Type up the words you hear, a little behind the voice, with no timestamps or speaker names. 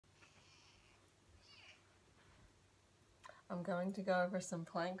I'm going to go over some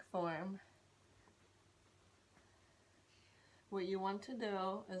plank form. What you want to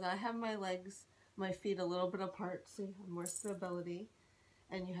do is I have my feet a little bit apart so you have more stability,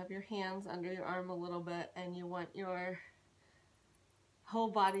 and you have your hands under your arm a little bit, and you want your whole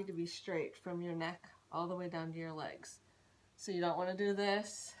body to be straight from your neck all the way down to your legs. So you don't want to do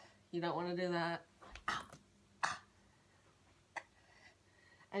this, you don't want to do that.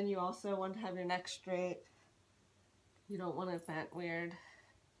 And you also want to have your neck straight. You don't want it bent weird.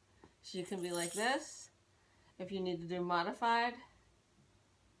 So you can be like this. If you need to do modified,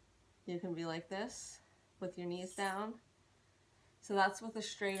 you can be like this with your knees down. So that's with a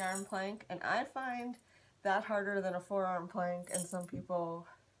straight arm plank, and I find that harder than a forearm plank, and some people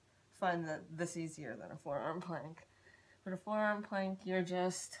find that this easier than a forearm plank. But a forearm plank, you're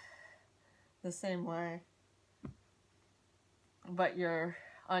just the same way, but you're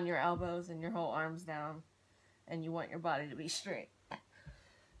on your elbows and your whole arms down, and you want your body to be straight.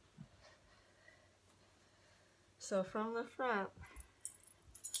 So from the front,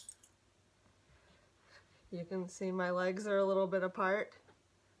 you can see my legs are a little bit apart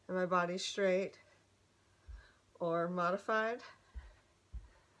and my body's straight, or modified,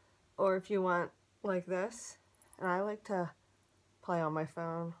 or if you want like this. And I like to play on my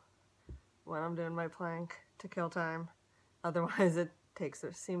phone when I'm doing my plank to kill time. Otherwise it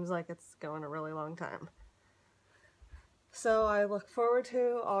seems like it's going a really long time. So I look forward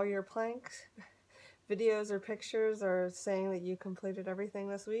to all your planks, videos or pictures or saying that you completed everything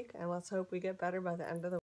this week, and let's hope we get better by the end of the week.